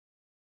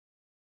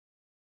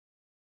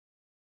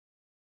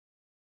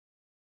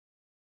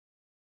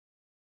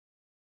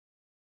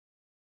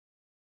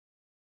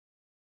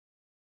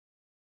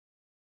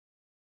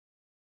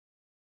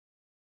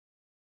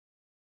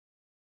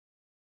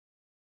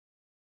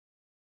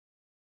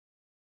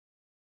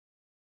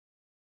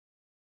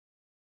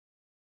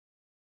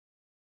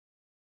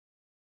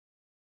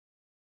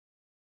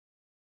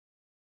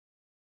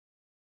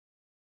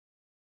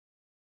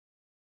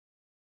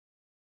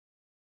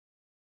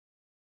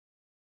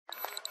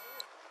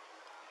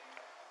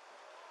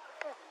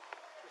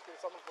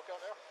something to look at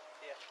now?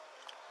 Yeah.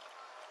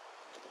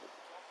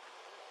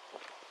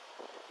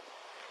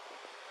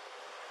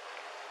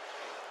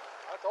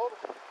 I told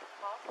him.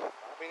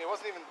 I mean, it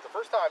wasn't even the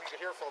first time. You could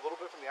hear it from a little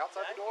bit from the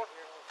outside the door,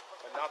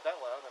 but not that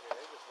loud. I mean,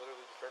 they just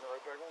literally just turned it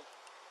right back on.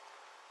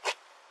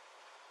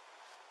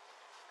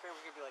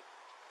 Kramer's gonna be like,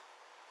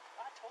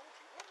 I told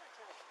you. What did I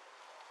tell you?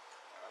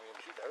 I mean,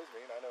 she knows me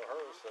and I know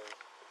her, so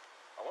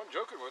I wasn't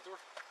joking with her.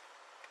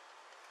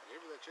 I gave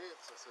her that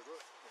chance. I said, look,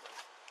 you know.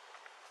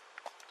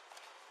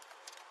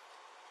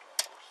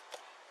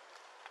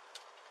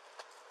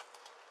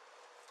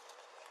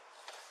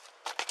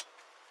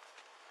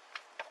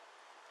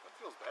 That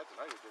feels bad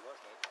tonight. It did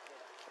last night.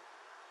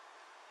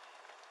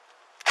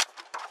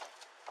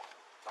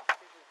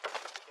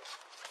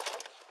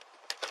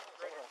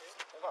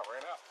 I'm not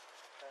ran out.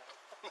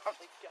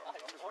 I'm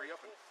just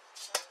re-upping.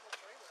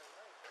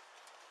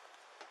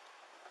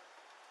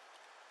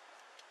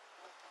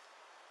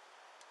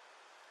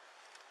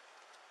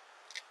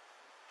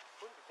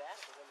 Wouldn't be bad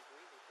if it wasn't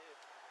breathing too.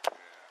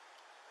 Yeah.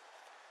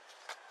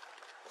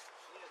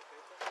 You know the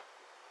food thing?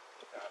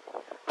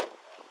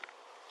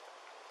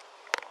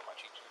 My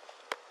cheat sheet.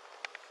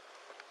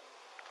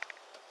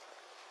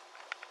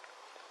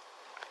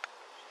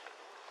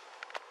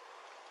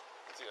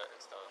 See that?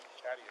 It's the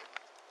caddy.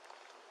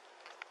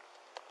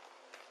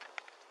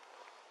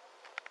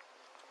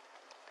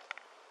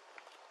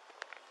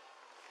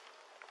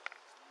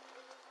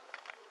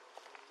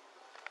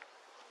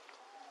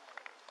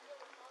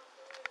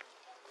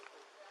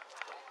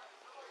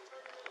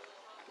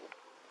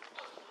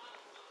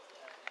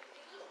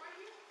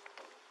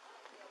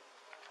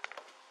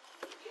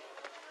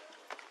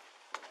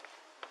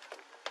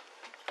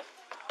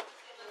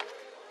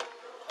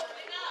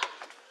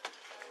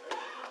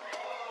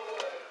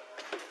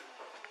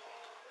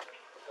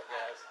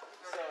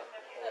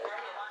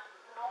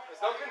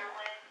 Duncan,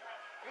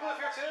 you live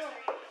here too?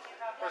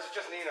 Or is it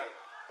just Nina?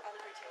 I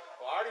live here too.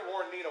 Well, I already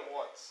warned Nina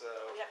once, so...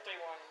 We have 3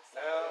 warnings.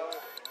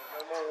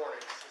 No more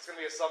warnings. It's going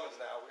to be a summons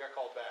now. We got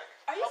called back.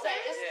 Are you Okay,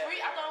 serious? it's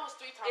 3. I thought it was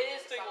 3 times. It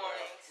is 3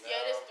 warnings. No.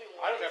 Yeah, it is 3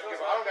 warnings.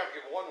 I don't have to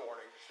give 1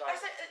 warning. I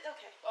said,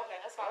 okay. Okay,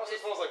 that's It fine. also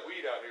smells like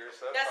weed out here,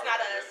 so... That's not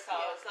probably us,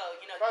 good. so,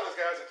 you know. Probably those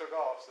guys that took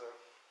off, so...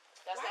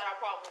 That's not our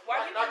problem.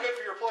 Why Not good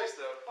for your place,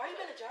 though. Why you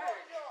been a jerk?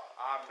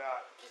 I'm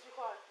not. Just be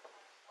quiet.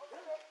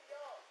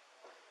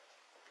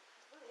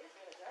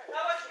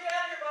 How about you get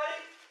out of here,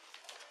 buddy?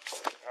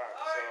 Alright,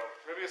 so...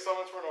 Maybe a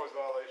summons for a noise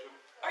violation.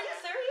 Are you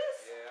serious?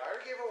 Yeah, I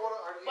already gave her one.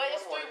 But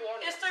it's 3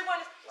 warnings. It's 3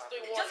 warnings. It's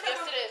 3 Just warnings.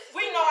 Yes, it is.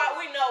 We know I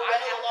what know the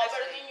law happened.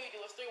 better than you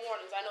do. It's 3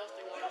 warnings. I know it's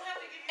 3 We warnings. don't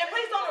have to give you. And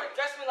please don't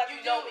address me like you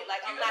know me.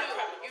 Like You I'm not do. a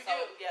criminal. You so,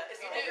 do. Yeah, it's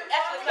You not- do.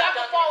 Actually, You it's have not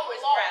to Duncan, follow the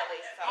it's law.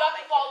 Bradley. So You have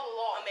to follow the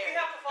law. I'm We married.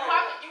 have to You follow.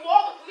 have to. You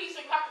all the police, so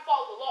you have to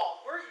follow the law.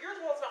 You're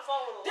the ones not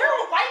following the law. There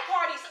are white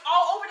parties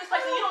all over this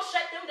place, and you don't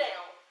shut them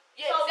down.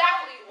 Yeah, So,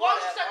 exactly. Why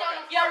don't you shut down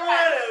the Yeah, car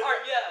whatever. All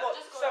right, Yeah. Look,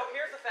 Just go so ahead.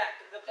 here's the fact.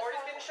 The party's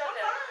getting shut I'm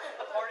down. fine.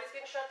 The party's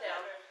getting shut down.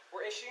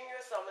 We're issuing you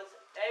a summons.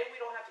 We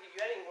don't have to give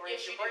you any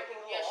warnings. Yes, you You're do. breaking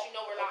the Yes, law. you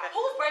know we're not.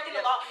 Who's breaking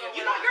the Yes, law? no, You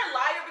we're know not. you're a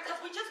liar because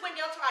we just went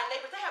down to our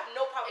neighbors. They have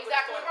no problem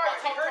Exactly. with We've already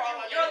this talked to party.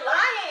 all our You're neighbors.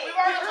 lying. We've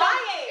already You're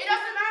talked. lying. It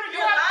doesn't matter.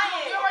 You're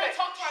lying. You already Okay,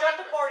 talked to our shut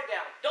the neighbors. party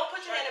down. Don't put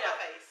your hand in my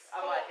Shut face.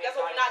 I'm like, That's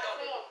what we're not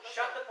gonna do. Come on.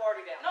 Shut the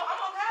party down. No, I'm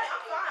okay.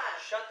 I'm fine.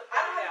 Shut the I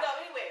don't party have to down.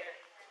 go anywhere.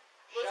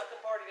 Shut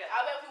the party down.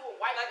 I bet if we were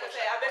white, Like I we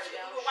said, I bet you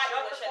down. if we were white, you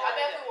Shut would the shut I it bet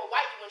down. if we were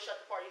white, you wouldn't shut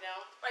the party down.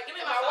 Right, give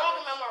me Am my I wrong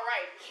or summons. am I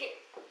right?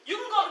 You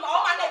can go to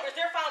all my neighbors.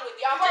 They're fine with it.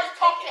 Yeah, I've You already just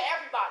talked pick to it.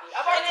 everybody.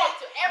 I've already talked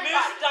to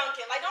everybody. Miss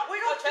Duncan. Like, don't We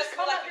don't address just me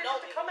come like out you here know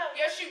just me. to come out.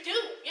 Yes, you do.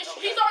 Yes, Okay.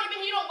 he's already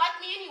been. He don't like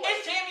me anyway.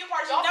 It's JMU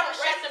parties. You Y'all never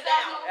some shut them racist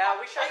down. ass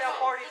Yeah, we shut down Listen,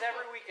 parties listen.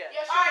 every weekend.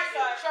 Yes, All right, sure you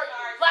do. sir. Sure you All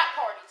do. right. Black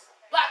parties.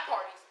 Black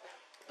parties.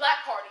 Black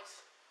parties.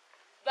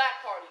 Black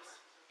parties.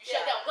 You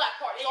shut Yeah. down black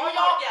parties. And All you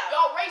y'all, know, yeah.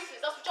 y'all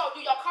racist. That's what y'all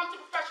do. Y'all come to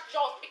profession because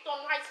y'all was picked on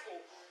in high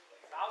school.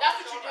 That's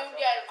what you do.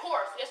 Yeah, of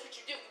course. That's what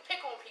you do. You pick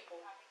on people.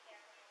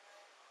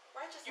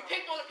 Righteous. You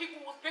picked on the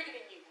people who was bigger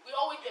than you. We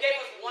always You been gave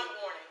bigger us than one you.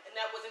 warning, and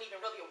that wasn't even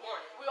really a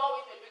warning. We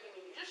always been bigger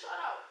than you. Just shut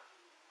up.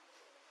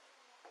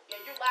 Yeah,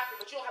 you're laughing,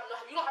 but you don't have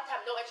to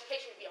have no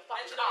education to be a And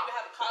fucking you don't cop. even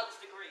have a college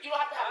degree. You don't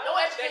have to have I no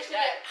don't education.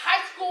 expect To be a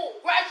high school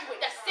graduate.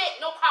 That's it.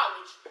 No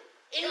college.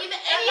 Any of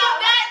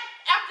that.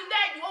 After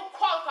that, you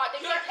overqualified.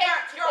 They can't pay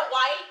you too You're much.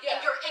 white Yeah. and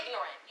you're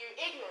ignorant. You're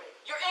ignorant.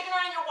 You're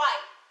ignorant and you're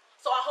white.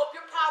 So I hope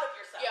you're proud of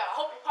yourself. Yeah, I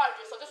hope you're proud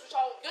of yourself. This is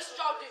what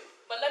y'all do.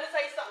 But let me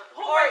tell you something.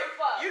 Who All right, gives a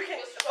fuck? you can.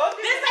 This Both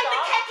This you ain't the can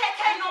stop,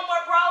 KKK no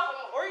more, bro.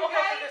 or you can go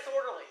Okay? for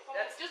disorderly. Come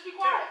on, That's just be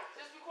quiet.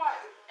 Just be quiet.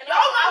 And Y'all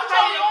I'll know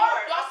fight it in y'all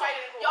court. y'all I'll fight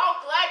it in court. y'all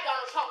glad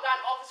Donald Trump got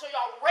in office, so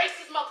y'all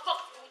racist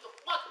motherfuckers do the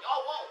fuck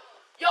y'all want.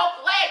 Y'all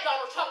glad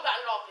Donald Trump got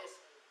in office.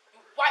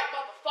 You white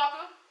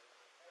motherfucker.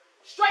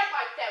 Straight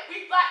like that.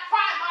 We black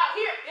crime out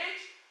here,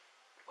 bitch.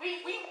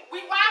 We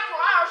ride for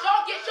ours.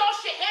 Y'all get your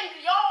shit handed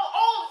to y'all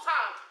all the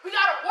time. We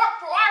gotta work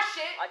for our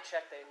shit. I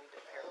checked. They need to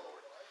appear in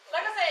court.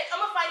 Like I said, I'm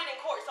gonna fight it in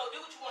court. So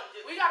do what you want to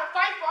do. We gotta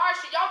fight for our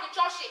shit. Y'all get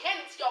y'all shit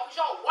handed to y'all because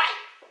y'all white.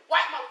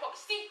 White motherfuckers.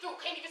 See through.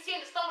 Can't even see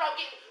in the sun without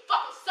getting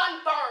fucking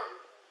sunburned.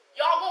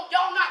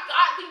 Y'all not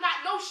godly,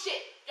 not no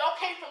shit. Y'all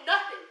came from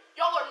nothing.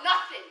 Y'all are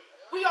nothing.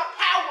 We are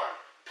power.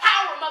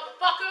 Power,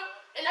 motherfucker.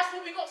 And that's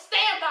what we gonna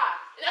stand by.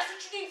 And that's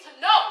what you need to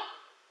know.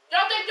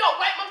 Y'all think y'all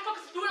white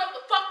motherfuckers can do whatever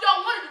the fuck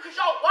y'all want to do because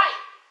y'all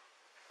white.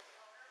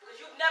 Because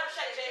you've never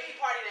shut a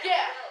JP party down.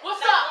 Yeah, what's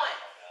Not up? one.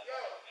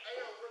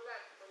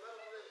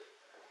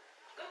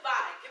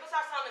 Goodbye. Give us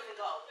our summons and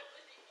go.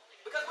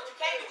 Because what you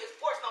can't do is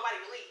force nobody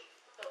to leave.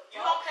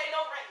 You don't pay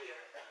no rent here.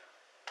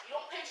 You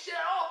don't pay shit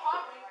at all,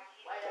 probably.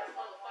 White ass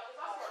motherfuckers.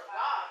 I swear to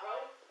God, bro.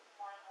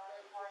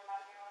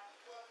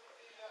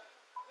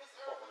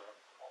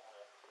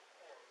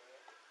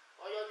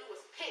 All y'all do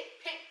is pick.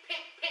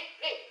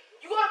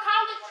 You go to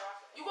college?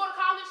 You go to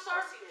college, sir?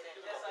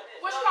 Yes, I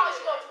did. Which college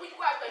you go to? Where you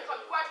graduate from?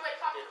 You graduate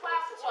top of your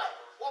class or what?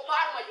 Or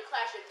bottom of your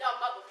class, you dumb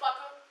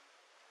motherfucker?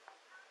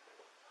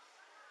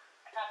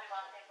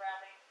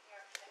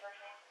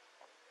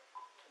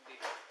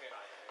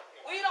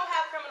 We don't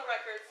have criminal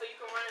records, so you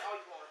can run it all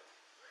you want.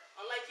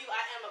 Unlike you,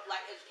 I am a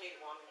black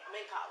educated woman. I'm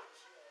in college.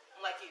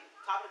 Unlike you,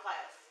 top of the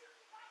class.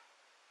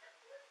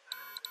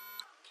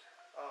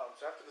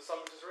 So after the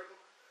summons is written,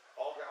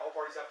 all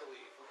parties have to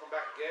leave. If we come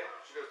back again,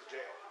 she goes to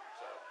jail.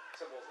 So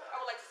simple as that. I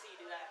would like to see you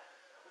do that.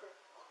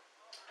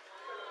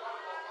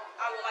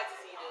 I would like to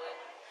see you do it.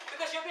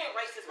 Because you're being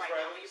racist right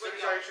now. As soon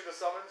as I issue the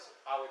summons,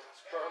 I would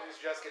strongly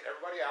suggest get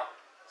everybody out.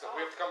 So if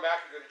we have to come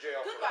back and go to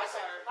jail. Goodbye, sir.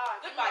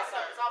 Goodbye,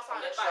 sir. I'll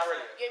sign it. Goodbye, sir.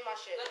 Give me my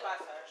shit. Goodbye,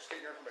 sir. Just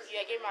get your information.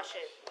 Yeah, give me my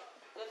shit.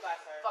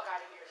 Goodbye, sir. Fuck out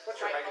of here. What's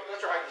your height,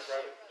 Miss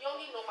Bradley? You don't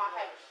need no my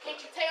height.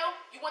 Can't you tell?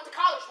 You went to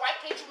college, right?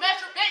 Can't you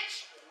measure,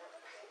 bitch?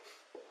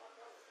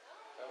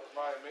 That was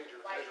my major.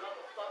 White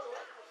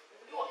motherfucker.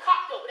 You a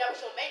cop though, but that was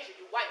your major,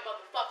 you white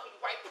motherfucker. You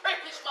white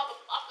privileged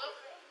motherfucker.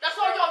 That's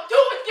all y'all do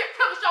is get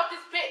privileged off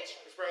this bitch.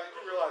 Miss Bradley,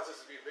 you realize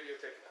this is being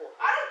videotaped in court.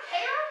 I don't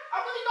care.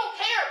 I really don't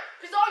care.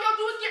 Because all y'all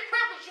do is get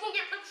privileged. You gonna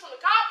get privilege from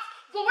the cops,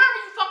 from wherever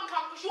you fucking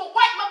come, because you a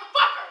white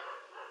motherfucker.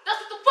 That's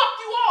what the fuck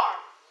you are.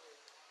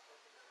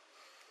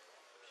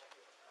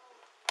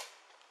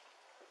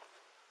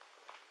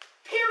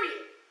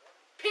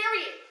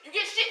 Period. You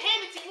get shit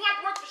handed to you. You don't have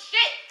to work for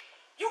shit.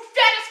 You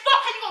fat as fuck.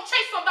 How you gonna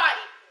chase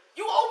somebody?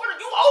 You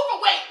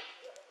overweight,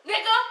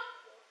 nigga.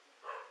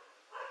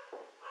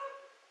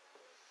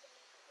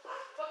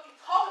 What you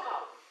talking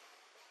about?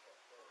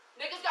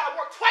 Niggas gotta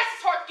work twice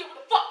as hard to get what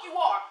the fuck you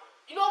are.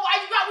 You know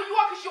why you got where you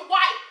are? Because you're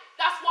white.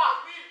 That's why.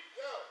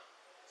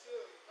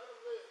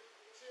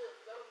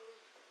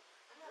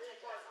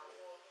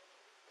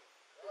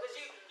 Because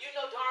you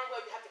know darn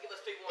well you have to give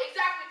us 3 warnings.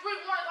 Exactly.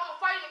 3 warnings. I'm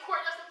gonna fight in the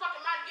court. It doesn't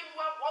fucking matter. Give me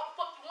all the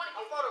fuck you want to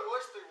I give. thought it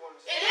was 3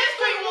 warnings. It is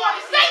 3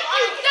 warnings. Thank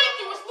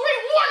you. It's 3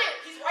 warnings.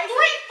 He's racist.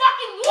 3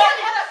 fucking Wait,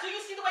 warnings. hold up. Do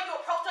you see the way you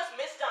approach us,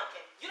 Miss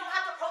Duncan? You don't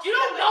have to approach You me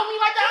don't that know way.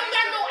 me like that.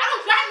 I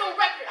don't got no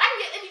record. I can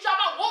get any job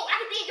I want. I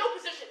can be in your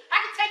position. I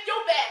can take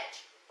your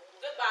badge.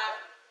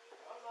 Goodbye.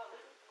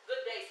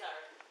 Good day, sir.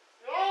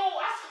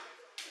 No, I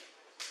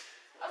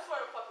swear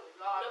to fucking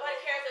God. Nobody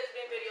cares that it's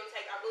been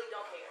videotaped. I really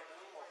don't care.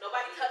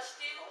 Nobody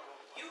touched you.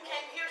 You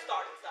came here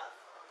starting stuff.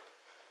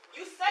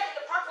 You sat in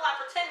the parking lot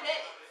for 10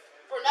 minutes.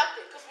 For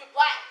nothing, because we're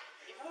black.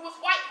 If we was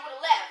white, you would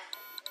have left.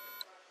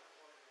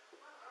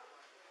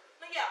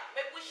 But yeah,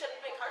 maybe we shouldn't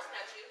have been cursing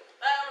at you.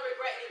 But I don't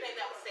regret anything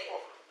that was said.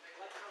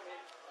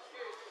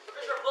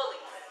 Because you're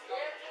bullies.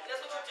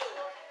 That's what you do.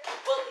 You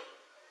bully.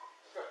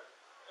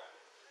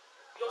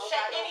 You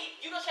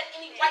don't shut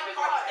any white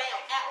parties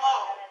down at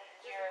all.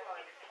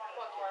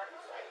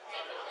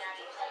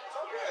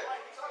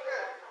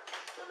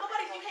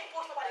 Nobody, you can't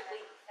force nobody to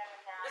leave.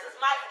 This is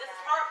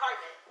her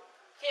apartment.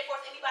 Can't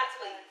force anybody to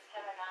leave.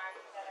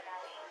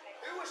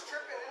 Who was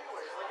tripping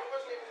anyways? Like, it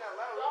wasn't even that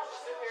loud. We were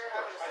just sitting here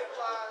having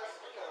civilized,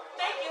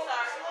 Thank you,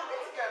 sir.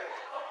 together.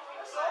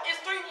 It's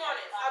 3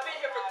 warnings. I've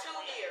been here for 2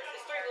 years.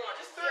 It's 3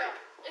 warnings. Just 3.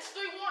 Yeah. It's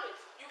 3 warnings.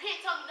 You can't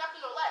tell me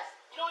nothing or less.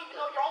 You don't even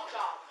know your own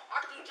job.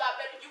 I can do the job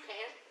better than you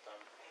can.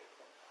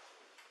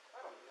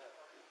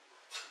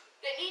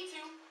 They need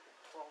to.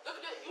 Look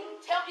at this. You can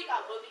tell he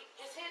got bullied.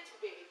 His head too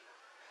big.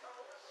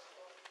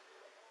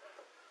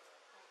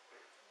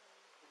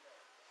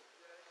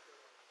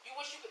 You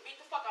wish you could beat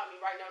the fuck out of me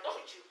right now,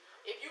 don't you?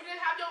 If you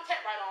didn't have your tent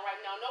right on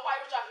right now, nobody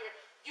was out here,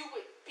 you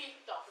would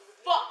beat the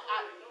fuck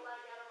out of me.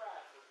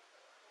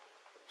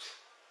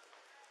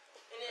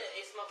 And then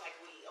it smells like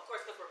weed. Of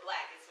course, because we're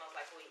black, it smells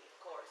like weed. Of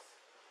course.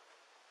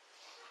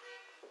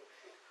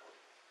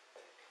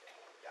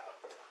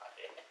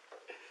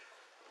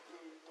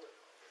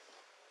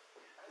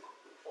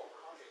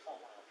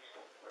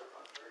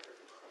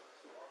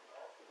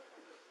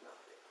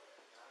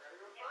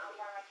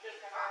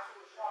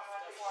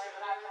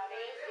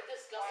 It's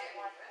disgusting.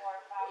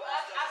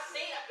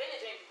 I've been in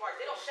JP parties.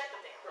 They don't shut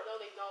them down. No,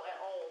 they don't at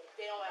all.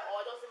 They don't at all.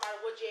 It doesn't matter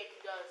what JP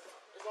does.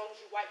 As long as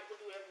you're white, you can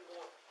do whatever you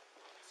want.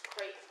 It's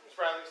crazy. Miss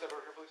Bradley, step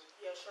over here, please.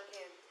 Yeah, sure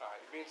can. Alright,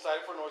 you're being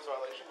cited for a noise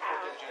violation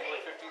for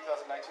January 15th,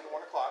 2019 at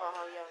 1 o'clock.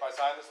 Yeah. If I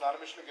sign this, not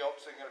admission of guilt,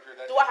 so you can appear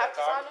that Do I day have at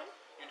to that sign time. it?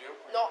 You do.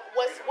 No,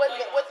 what's It's making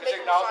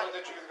me sign acknowledgement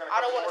it? that you're going to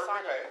I come don't to want to work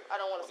sign and pay. it. I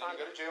don't want to Well, then sign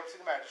you go it. to jail and see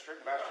the magistrate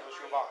will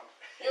issue a bond.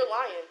 You're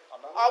lying.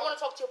 I'm not I lying. want to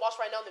talk to your boss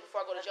right now then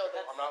before I go to jail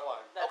then. I'm not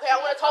lying. Okay, I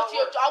want to talk to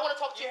your. I want to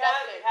talk to your boss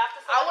then. You have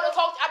to I want to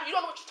talk. You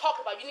don't know what you're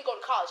talking about. You need to go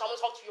to college. I want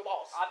to talk to your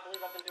boss. I believe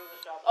I've been doing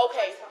this job.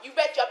 Okay,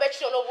 I bet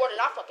you don't know more than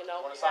I fucking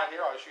know. You want to sign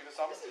here? I'll issue the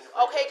summons.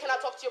 Okay, can I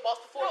talk to your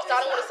boss before? Because I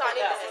don't want to sign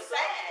anything.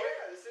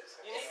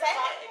 It's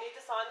sad. You need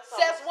to sign the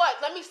summons. Says what?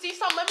 Let me see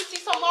some. Let me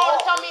see some law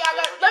to tell me I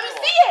got. Let me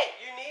see it.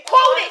 You need to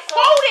Quote sign it. the summons.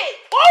 Quote it.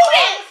 Quote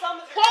it. Sign the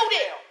summons or Quote you're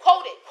it. in jail.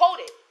 Quote it.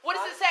 Quote it. What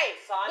does it say?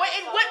 Sign What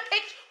the in what summons.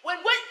 picture? What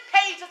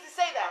page does it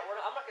say that?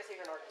 I'm not gonna sit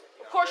here and argue with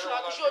you. Of course you're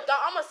not, because you're a dumb.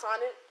 I'm gonna sign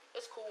it.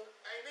 It's cool.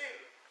 Hey,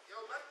 nigga. Yo,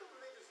 let them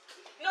niggas.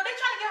 No, they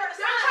trying to get her to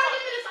They're sign. trying to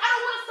get me this. I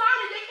don't want to sign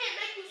it. They can't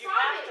make me You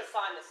sign have it. to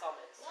sign the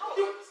summons.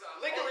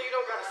 Legally, you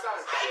don't gotta sign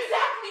shit.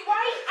 Exactly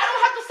right. I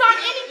don't have to sign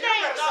You anything.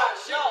 don't gotta sign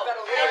shit No, with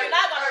that on and you're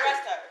not gonna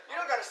arrest her. You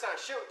don't gotta sign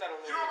shit with that on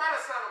You don't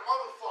gotta sign a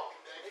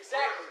motherfucking thing.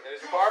 Exactly. It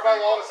is required by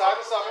law to sign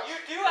the summons. You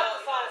do have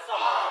to sign a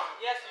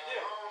summons. Yes, you do.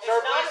 Sir,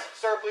 It's not. please.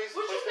 Sir, please.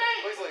 What you Please, think?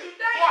 please What leave. you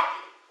think? Fuck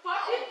it.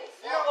 Fuck it.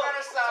 You don't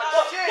gotta sign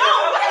shit. No,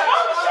 what is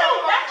wrong with you?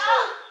 Back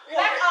up.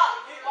 Back up.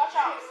 Watch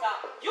out.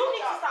 Stop. You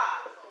need to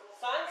stop.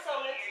 Sign the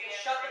summons and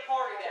shut the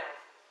party down.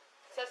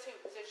 Says who?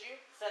 Says you?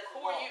 Says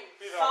Who are you?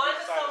 Sign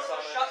the summons and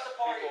shut the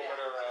party People that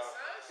down.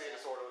 are being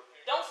disorderly.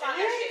 Don't sign And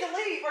you that need shit. to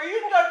leave, or you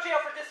can go to jail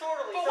for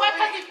disorderly. For So what?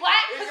 Because leave. he's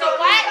black? Because He's he's gonna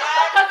black? be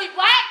black. Because he's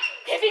black?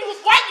 If he was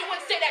white, you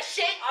wouldn't say that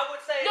shit. I would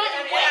say. No, you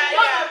and- wouldn't. and-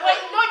 No, you and-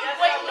 wouldn't. No, you Yes,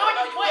 wouldn't. I No, would.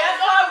 you wouldn't. Yes,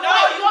 No, I you would.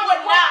 wouldn't. You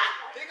would not.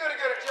 He gonna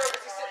go to jail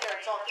because he's sitting there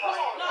and talking. Come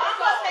on. No, I'm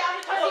gonna say I'm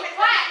Because gonna he's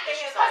black.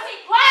 Because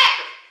he's black.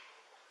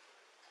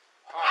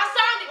 I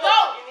signed it. Go.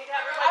 You need to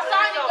have I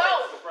signed it.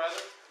 Go. Mr.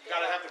 President, you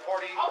gotta have the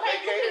party Okay,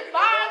 you vacated can and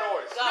buy. no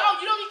noise. No,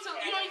 you don't need to.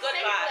 You don't need to stay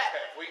here for that.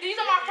 Okay, we- These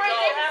are my friends.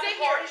 They can sit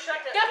here.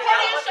 The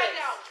party is shut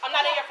down. I'm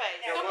not in your face.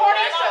 The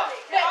party is shut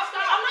down.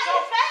 I'm not in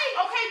your face.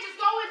 Okay,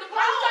 just go in. The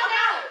party shut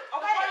down. The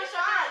Okay, party it's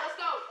shut down. fine. Let's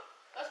go.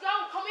 Let's go.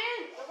 Come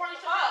in. The party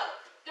shut down.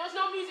 There's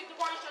no music. The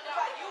party shut down.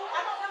 I don't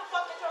give a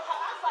fuck that you're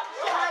I'm fucking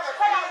You have a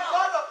clean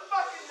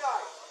motherfucking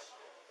night.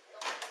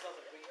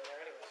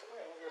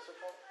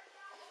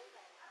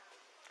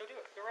 Go do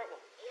it. Go write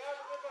one.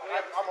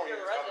 I'm on You're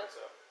unit the resident.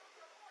 so.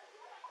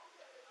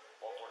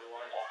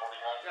 141.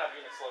 You have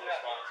unit slow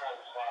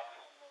response.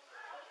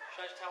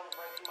 Should I just tell them to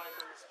bring somebody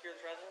to secure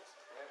this residence?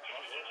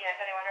 Yes,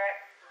 anyone right?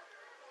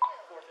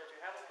 432.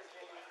 Have them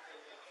continue.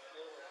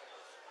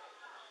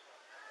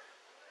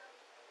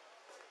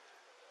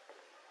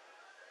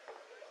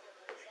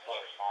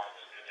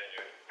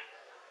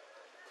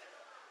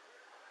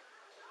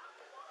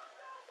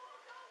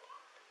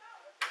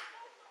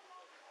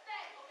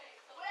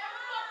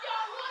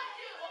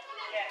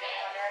 Yes,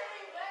 anyone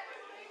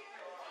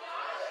right?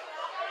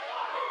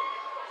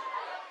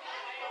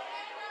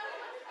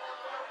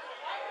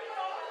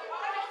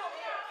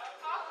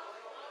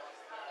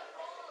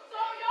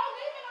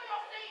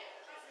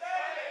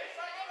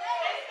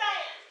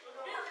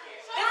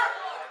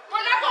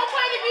 We're not gonna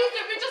play any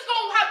music. We're just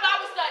gonna have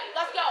Bible study.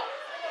 Let's go.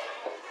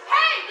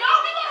 Hey, y'all,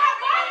 we're gonna have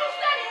Bible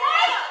study,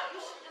 right?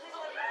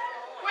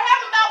 We're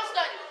having Bible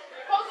study.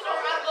 Post it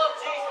on. I love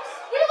Jesus.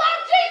 We love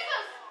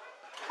Jesus.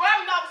 We're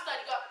having Bible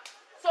study. Go.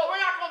 So we're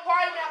not gonna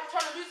party. We're not gonna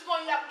turn the music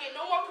on. You have to get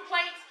no more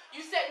complaints.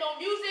 You said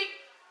no music.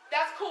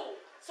 That's cool.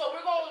 So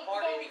we're gonna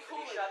be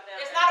cool.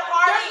 It's not a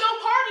party. There's no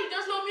party.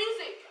 There's no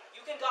music.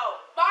 You can go.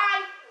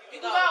 Bye.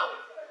 You can go.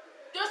 go.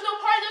 There's no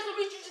party, there's no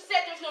music. You just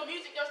said there's no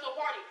music, there's no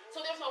party. So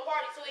there's no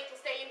party, so they can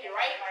stay in here,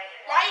 right?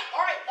 Right?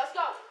 Alright, let's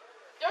go.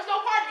 There's no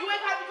party. You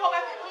ain't have to go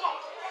back there. Come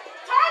on.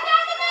 Turn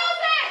down the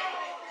music!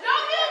 No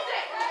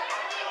music!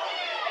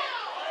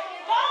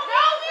 No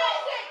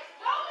music!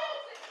 No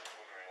music!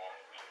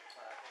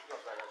 She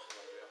goes back out, she's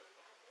gonna jail.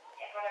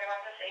 Yes, whether you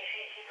want this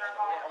ACC for a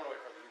call? I'm gonna wait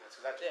for the units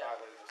because that just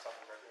violated the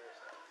summons right there.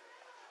 So.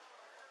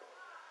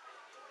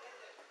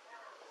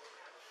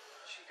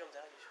 She comes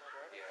out, you should have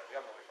her. Yeah,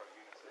 I'm gonna wait for the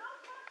units.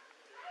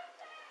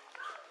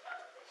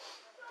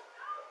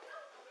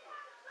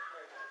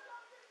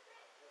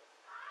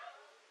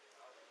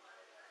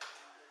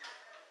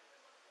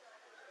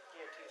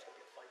 Guarantee it's gonna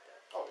be a fight then.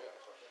 Oh yeah,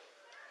 that's what I'm saying.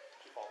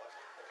 She fall back.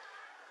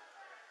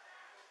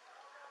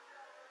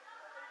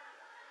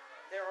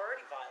 They're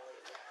already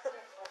violating.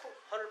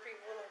 100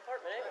 people in the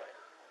apartment anyway.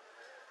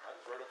 I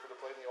just wrote it for to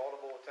play in the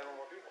audible with 10 or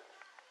more people.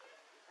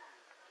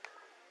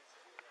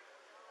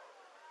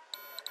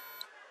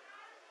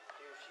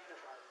 Dude, she can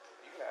try.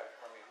 You can have it.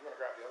 I mean, you're gonna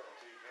grab the other one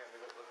too. You can.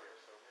 They both live here,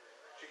 so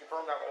she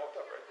confirmed that walked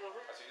up, right?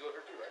 I said you live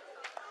here too, right?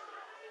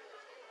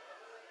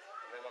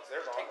 And then once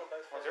they're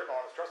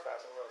gone, it's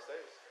trespassing. Whoever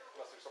stays,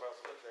 unless there's somebody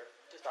else who lives there.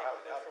 Just I take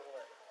highly them doubt for it.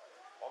 what?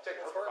 I'll take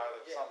her for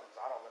violating Yeah. summons.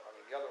 I don't know. I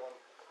mean, the other one.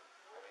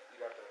 I mean,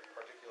 you'd have to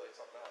articulate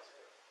something else.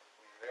 But, I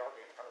mean, they are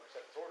being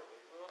 100%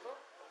 disorderly.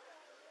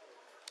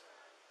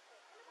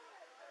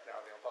 Now,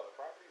 are they on public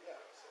property? No.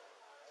 So.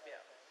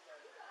 Yeah.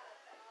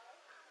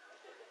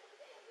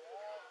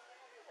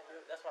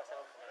 That's why I said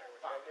I'm familiar with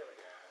what I'm doing.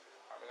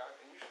 I mean,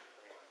 and you should. I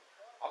mean,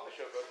 I'm gonna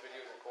show both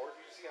videos in court.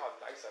 You see how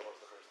nice I was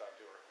the first time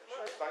to her, and she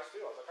was nice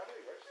too. I was like, I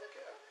knew you, right? She's like,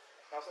 yeah.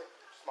 And I was like,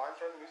 just mind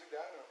turn the music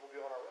down, and we'll be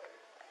on our way.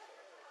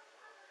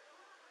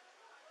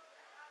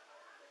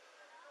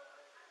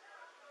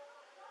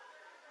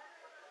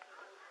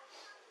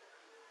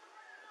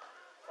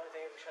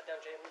 shut down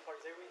JMU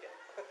parties every weekend.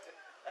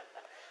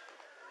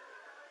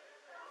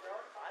 They're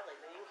all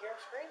violating. You can hear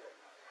them screaming.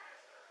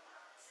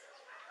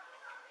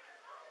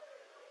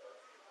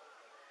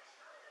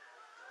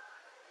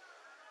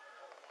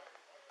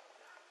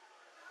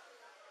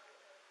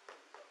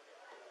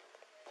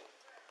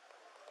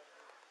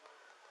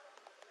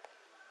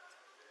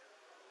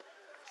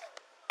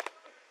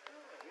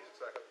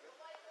 Music's back up again.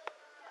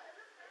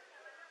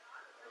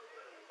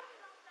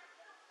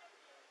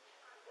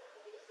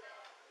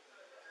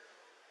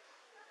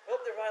 Oh,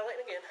 they're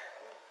violating again.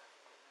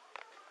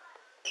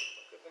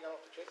 Good thing I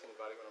don't have to chase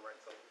anybody when I'm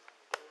writing something.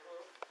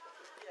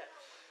 Yeah.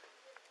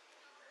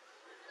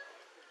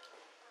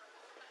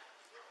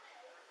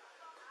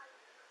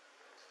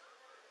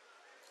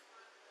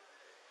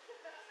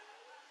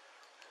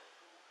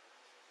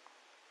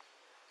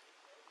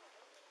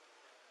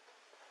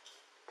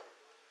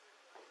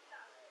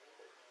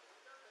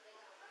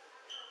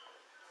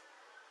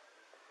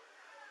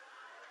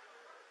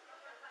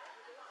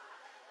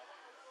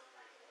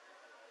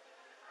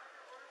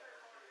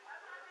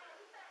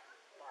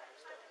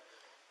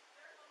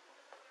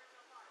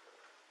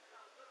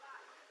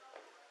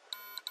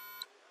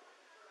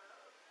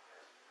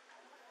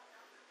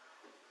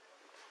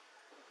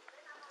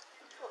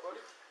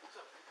 Buddy.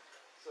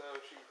 So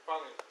she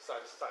finally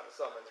decided to sign the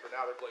summons, but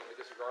now they're blatantly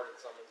disregarding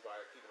the summons by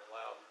keeping it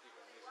loud and keeping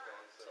the music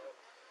going. So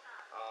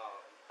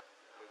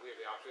we have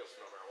the option. We also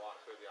smell marijuana,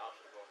 so we have the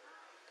option of going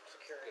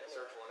and get a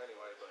search warrant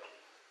anyway. But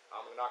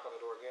I'm gonna knock on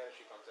the door again, and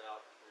she comes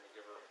out. We're gonna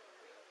give her,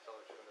 tell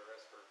her she's under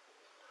arrest for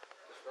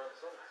disregarding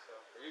the summons. So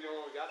are you the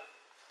only one we got?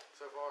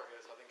 So far,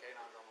 yes. I think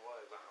K9's on the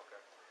way. Oh,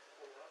 okay.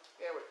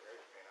 Yeah, wait.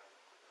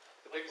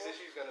 The biggest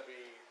issue is gonna be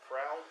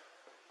crowd.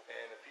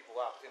 And if people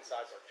out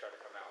inside start trying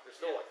to come out, there's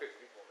still like 50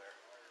 people in there.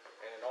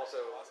 And also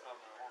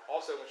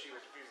when she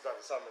was refused out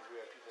the summons, we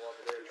had people over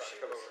there trying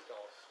to come over and tell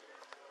us,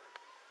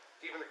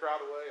 keeping the crowd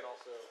away, and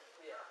also.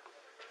 Yeah.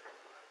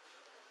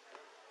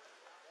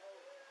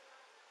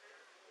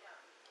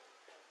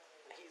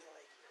 And he's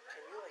like,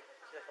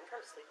 I'm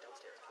trying to sleep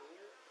downstairs. Can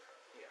you?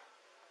 Yeah.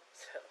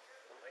 So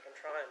I'm like, I'm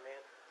trying,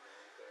 man.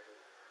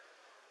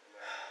 And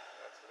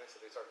that's when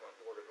they started going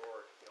door to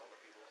door, yelling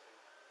at people.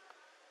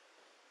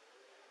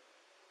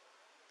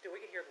 Dude, we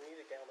could hear the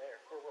music down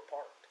there where we're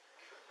parked.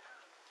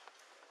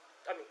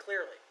 I mean,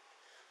 clearly.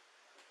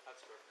 That's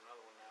good for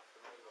another one now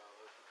for noise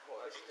violation. Well,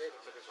 that's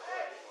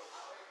right.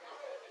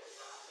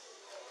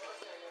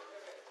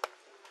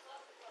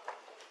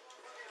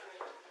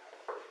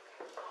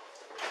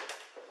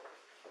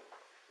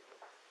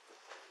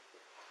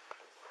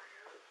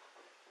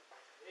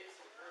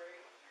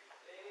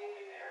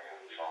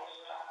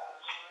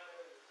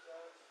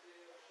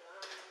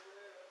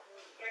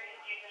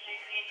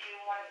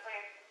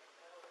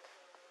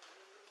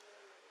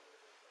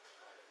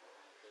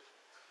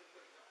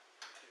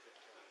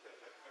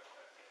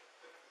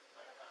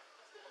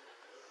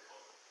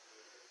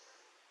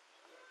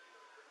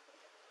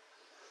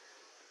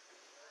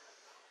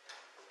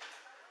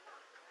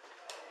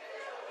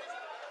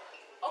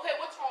 Okay,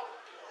 what's wrong?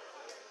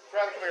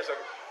 Riley, come here a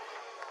second.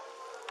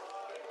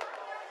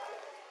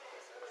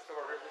 Come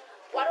over here.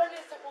 Why don't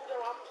you step over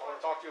there? I want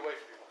to talk to you away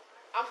from people.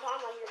 I'm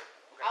fine right here.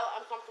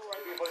 I'm comfortable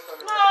right Be here. a place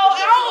under. No,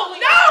 don't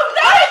put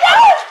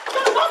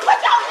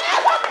your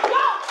hands up.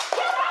 No.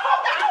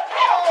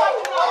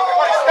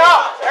 Everybody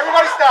stop!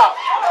 Everybody stop!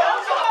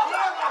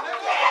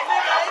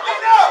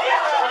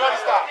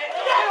 Everybody stop!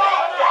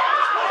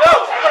 No!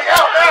 Everybody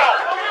out now!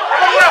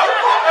 Everybody out!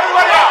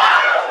 Everybody out!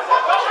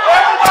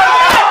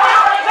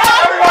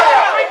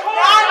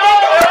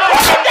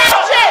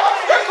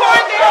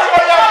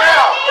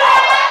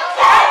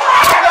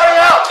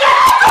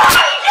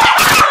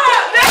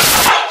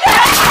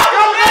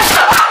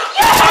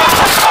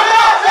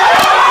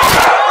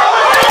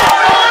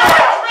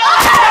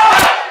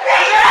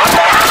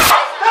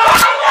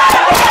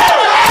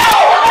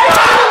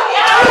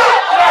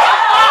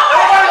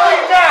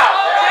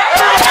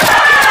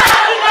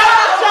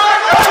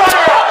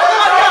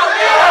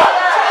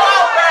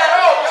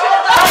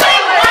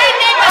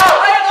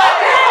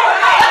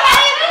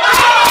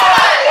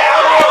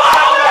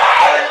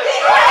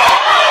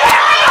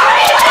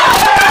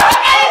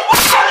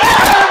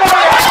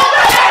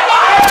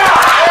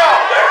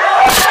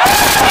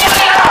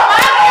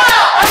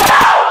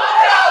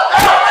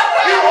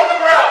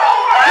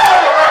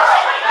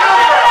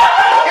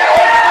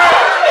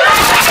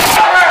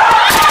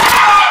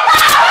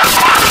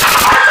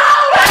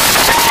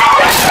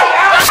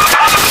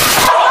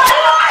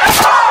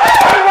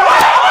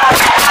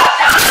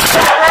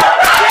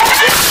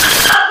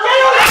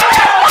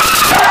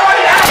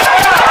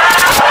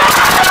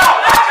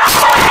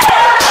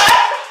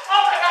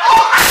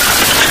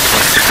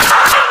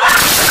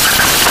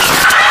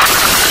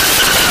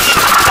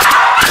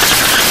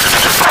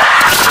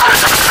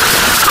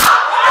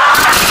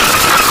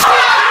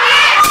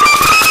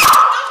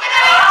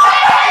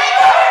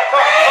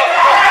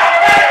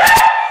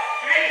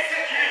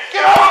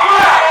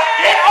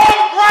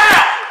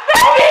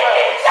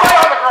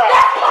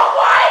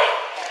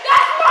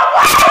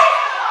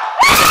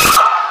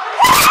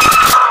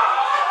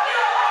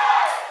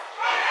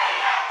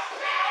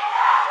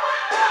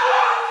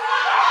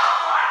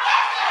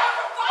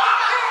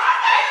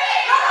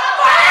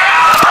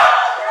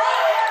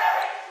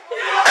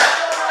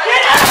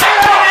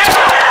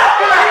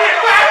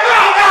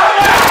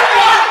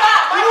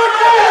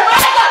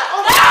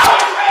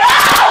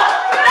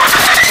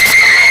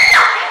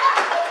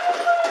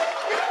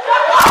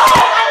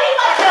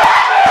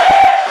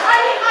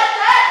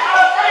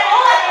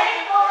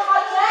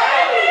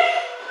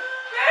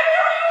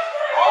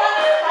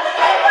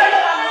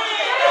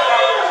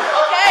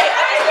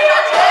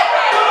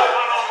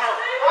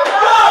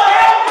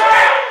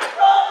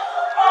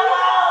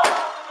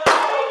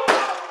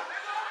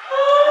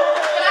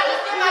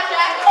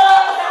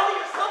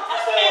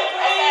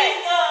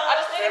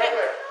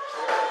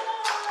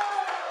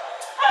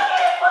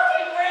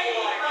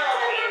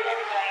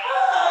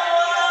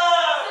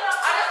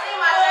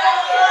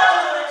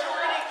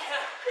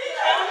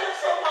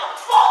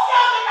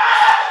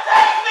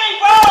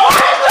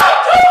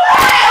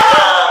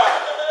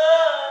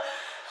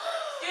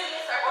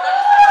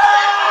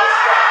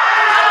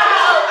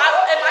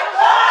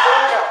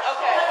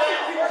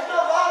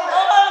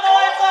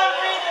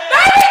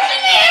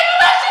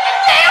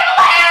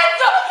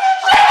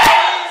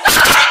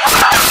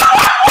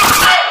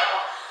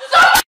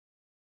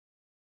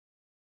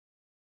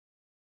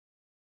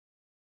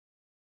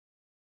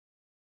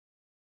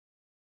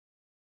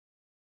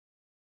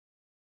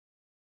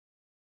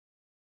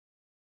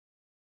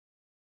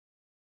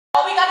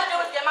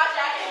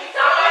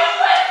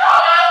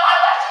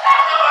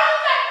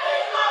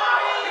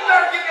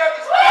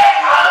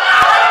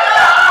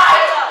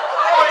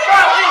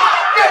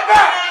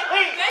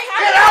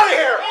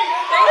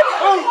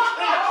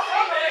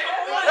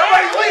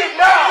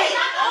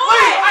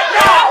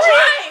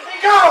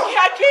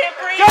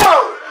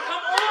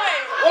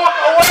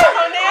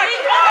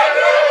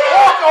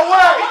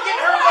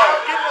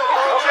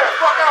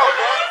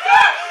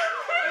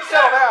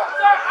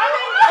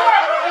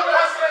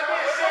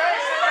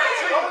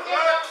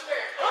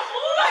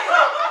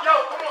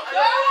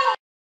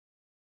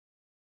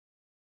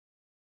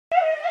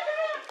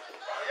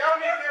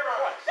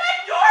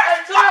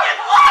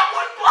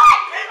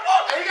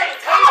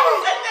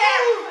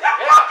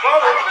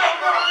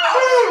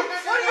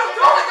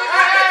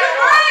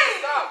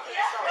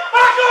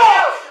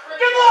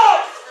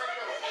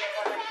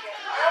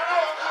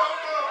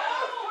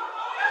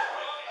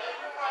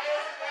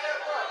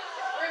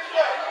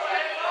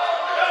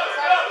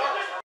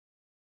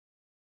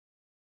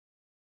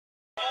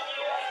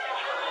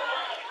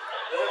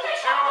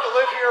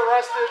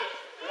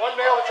 One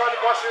male that tried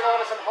to bust in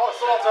on us and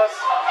assault us.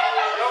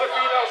 Another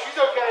female, she's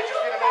okay, just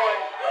being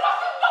annoying.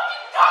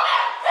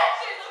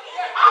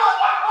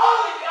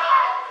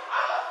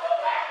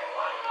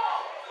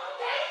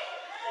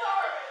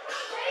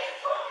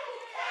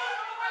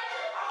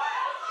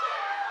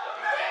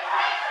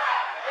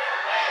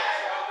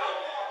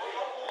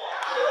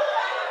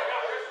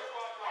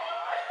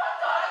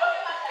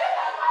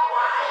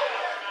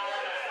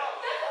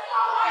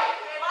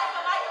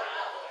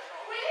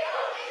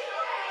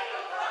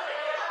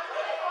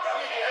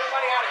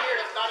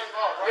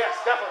 Yes,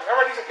 definitely.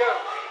 Everybody needs to go.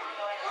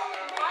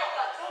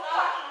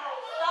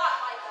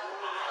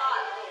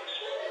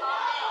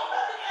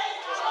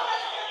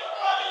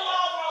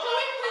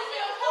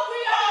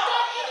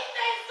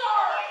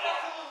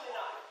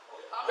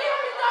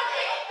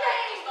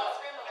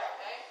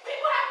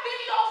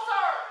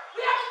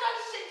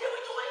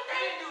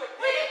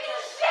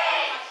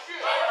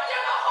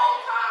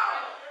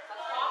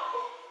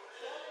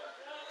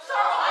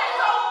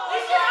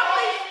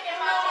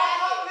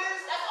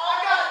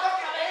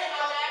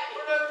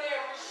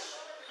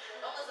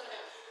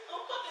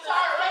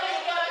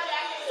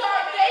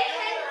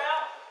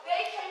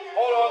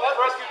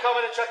 Rescue come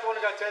in and check the one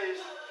who got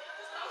tased.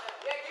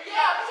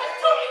 Yeah, just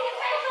took me to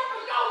taser for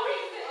no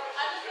reason.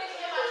 I just need to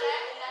get my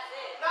jacket and that's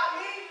it. Not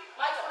me.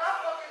 Mike's what I'm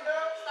fucking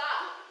doing.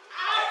 Stop.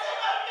 I took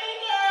a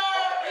finger.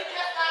 We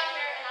just got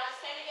here and I just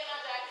came to get my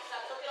jacket, so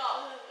I took it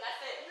off.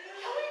 That's it.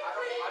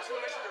 I just want to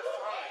make sure they're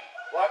fine.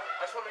 What?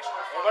 I just want to make sure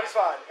they're fine. Everybody's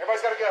fine.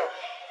 Everybody's got to go.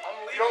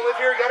 You don't live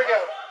here, you got to go.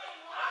 You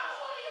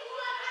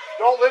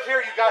don't live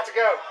here, you got to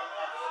go.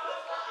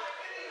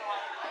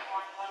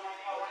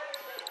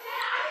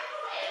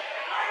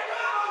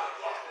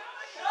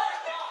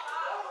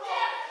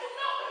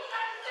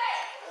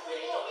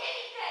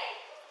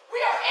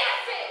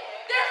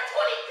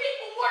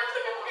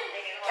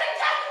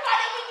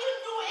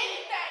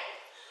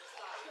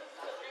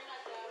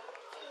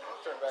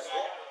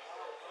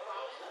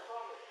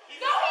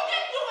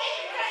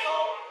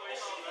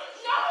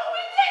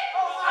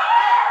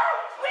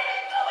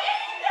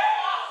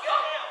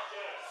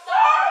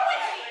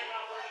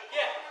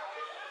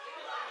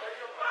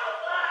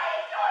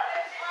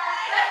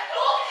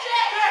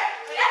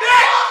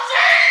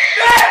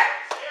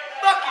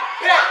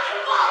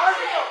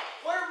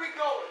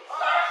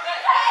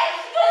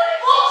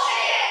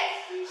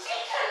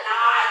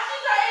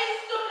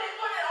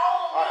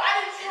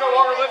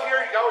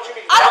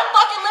 I don't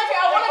fucking live here.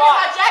 I want to get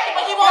my jacket,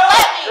 but he won't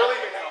let me. You're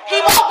leaving now. He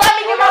won't let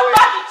me get my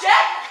fucking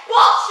jacket.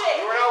 Bullshit.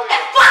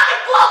 It's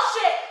fucking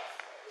bullshit.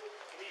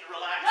 You need to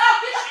relax. No,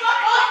 get the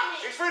fuck off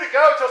me. She's free to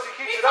go until she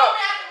keeps it up. He told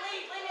me I can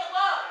leave. Leave me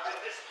alone.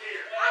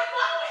 Disappear. I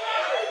fucking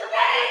hate this You thing.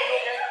 okay?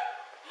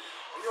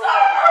 Sir,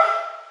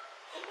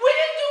 we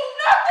didn't do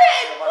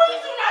nothing.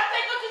 Please do not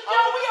take us to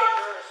jail. We are,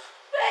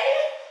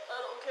 baby. I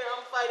don't care.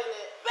 I'm fighting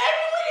it. Baby,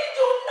 we didn't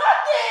do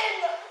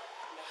nothing.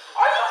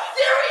 Are you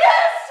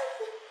serious?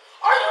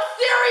 Are you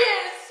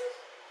serious?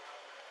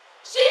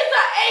 She is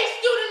an A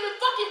student in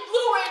fucking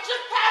Blue Ridge,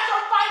 just passed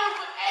her finals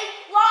with A+.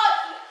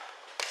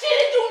 She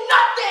didn't do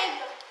nothing.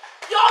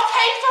 Y'all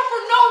tased her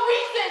for no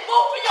reason,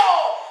 both of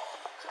y'all.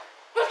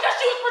 Because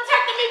she was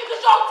protecting me because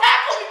y'all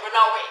tackled me for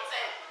no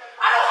reason.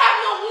 I don't have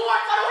no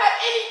warrants. I don't have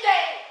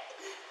anything.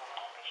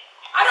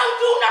 I don't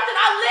do nothing.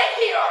 I live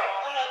here.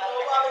 I have no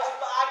apology,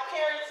 but I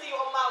guarantee you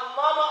on my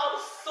mama, I'm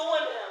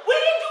suing him. We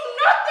didn't do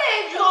nothing.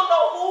 You don't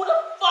know who the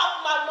fuck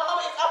my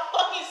mama is. I'm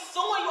fucking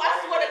suing you.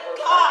 I swear to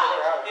God.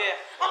 Yeah.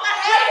 I'm gonna We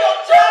have your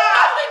didn't do job.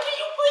 nothing. Can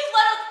you please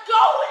let us go?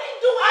 We didn't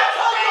do I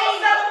told you on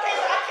anything. 7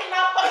 cases I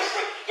cannot fucking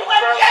free. You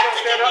have yet to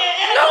give me an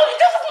interview. No,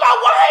 this is my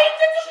wife.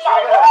 This is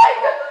my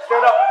wife.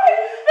 Stand up.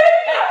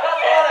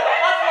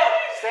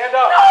 Stand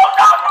up. No, no,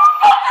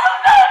 no, no, no,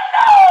 no,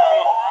 no.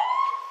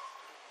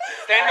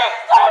 Stand up.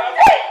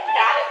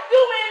 Not do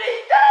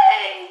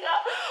anything.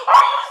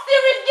 Are you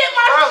serious? Get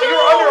my Riley, shoes.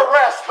 you're under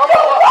arrest. Come You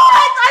on up.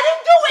 what? I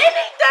didn't do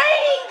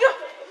anything.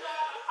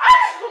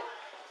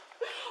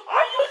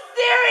 Are you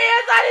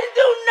serious? I didn't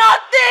do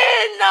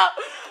nothing.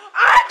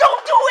 I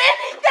don't do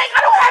anything. I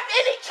don't have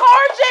any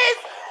charges.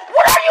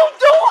 What are you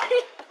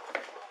doing?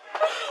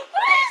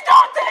 Please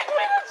don't take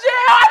me to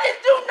jail. I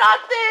didn't do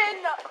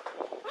nothing.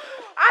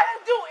 I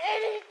didn't do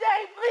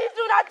anything. Please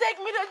do not take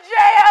me to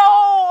jail.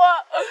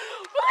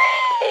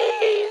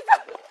 Please.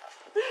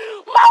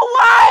 My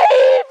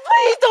wife.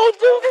 Please don't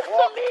do this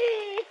to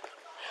me.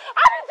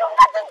 I didn't do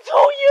nothing to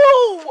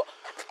you.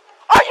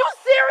 Are you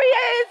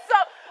serious?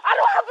 I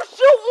don't have a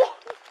shoe.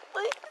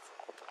 Please.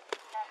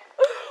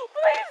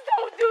 Please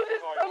don't do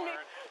this to me.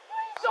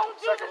 Please don't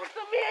do this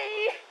to me.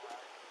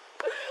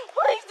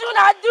 Please do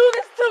not do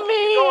this to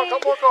me. Keep going,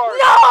 couple more cars.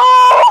 No!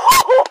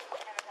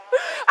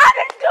 I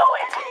didn't do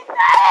anything.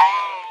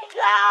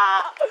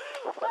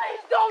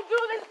 Please don't do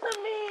this to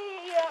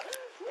me.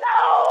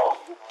 No.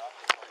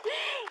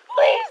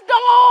 Please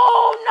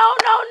don't. No,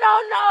 no, no,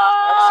 no.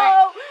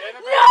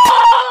 No.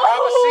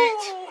 Have a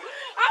seat.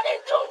 I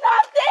didn't do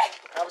nothing.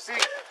 Have a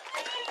seat.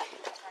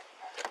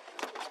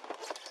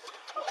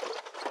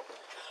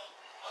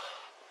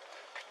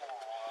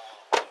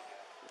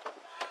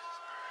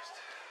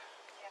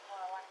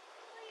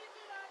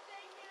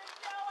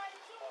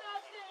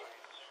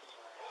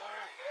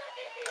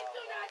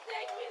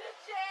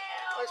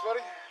 Thanks,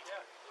 buddy.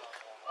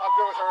 I'm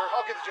good with her.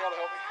 I'll get the jail to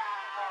help me.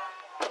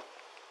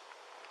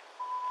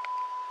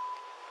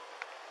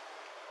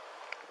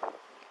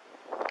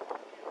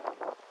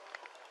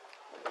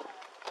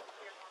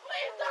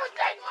 Please don't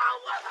take my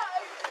wife.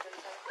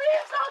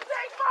 Please don't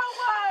take my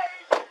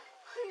wife.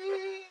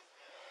 Please.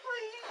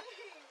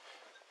 Please.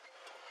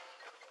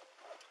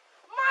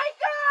 My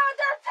God,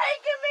 they're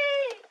taking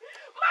me.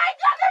 My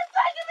God, they're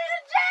taking me to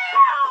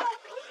jail.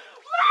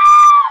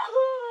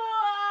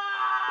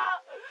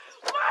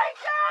 My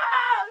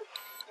God.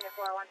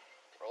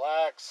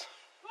 Relax.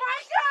 My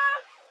God.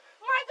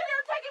 My God,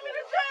 they're taking me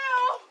to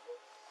jail.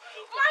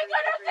 My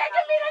God, they're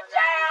taking me to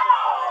jail.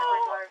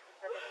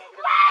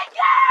 My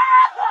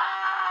God.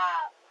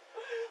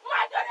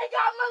 My God, they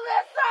got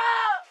Melissa.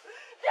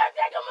 They're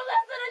taking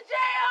Melissa to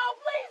jail.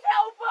 Please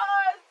help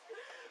us.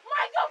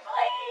 Michael,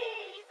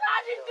 please.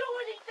 I didn't do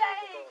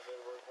anything.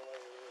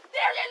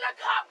 They're in a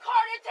cop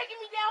car. They're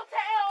taking me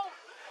downtown.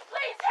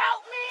 Please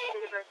help me.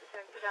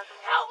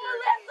 Help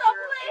Melissa,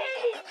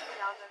 please.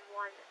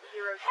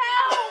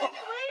 Help.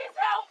 Please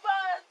help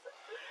us.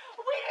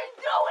 We didn't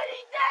do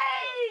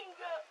anything.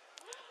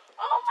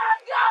 Oh, my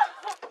God.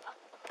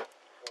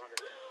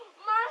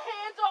 My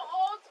hands are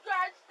all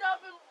scratched up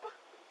and...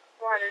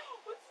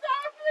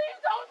 Sir, please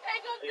don't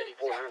take us to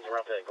jail.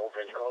 Around that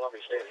Goldfinch call. I'll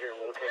be staying here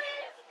in location.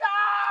 Please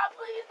stop.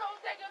 Please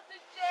don't take us to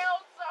jail,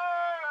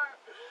 sir.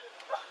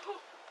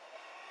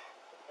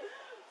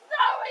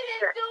 Sir, we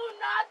didn't do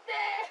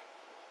nothing.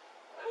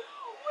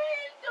 We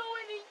didn't do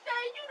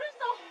anything. You just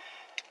don't...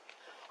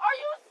 Are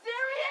you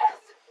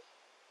serious?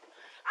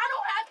 I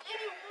don't have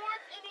any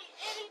warrants,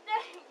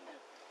 anything.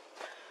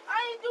 I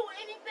didn't do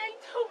anything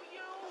to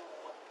you.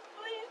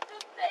 Please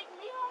just take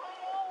me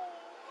home.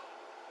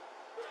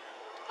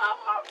 My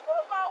wife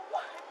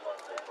was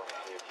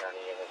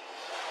County unit.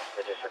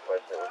 They just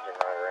request that we can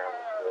ride around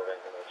the building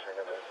and make sure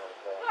nobody's on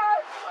the I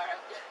swear.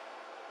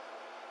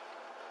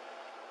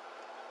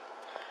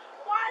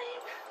 Why?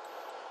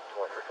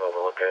 24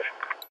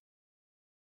 location.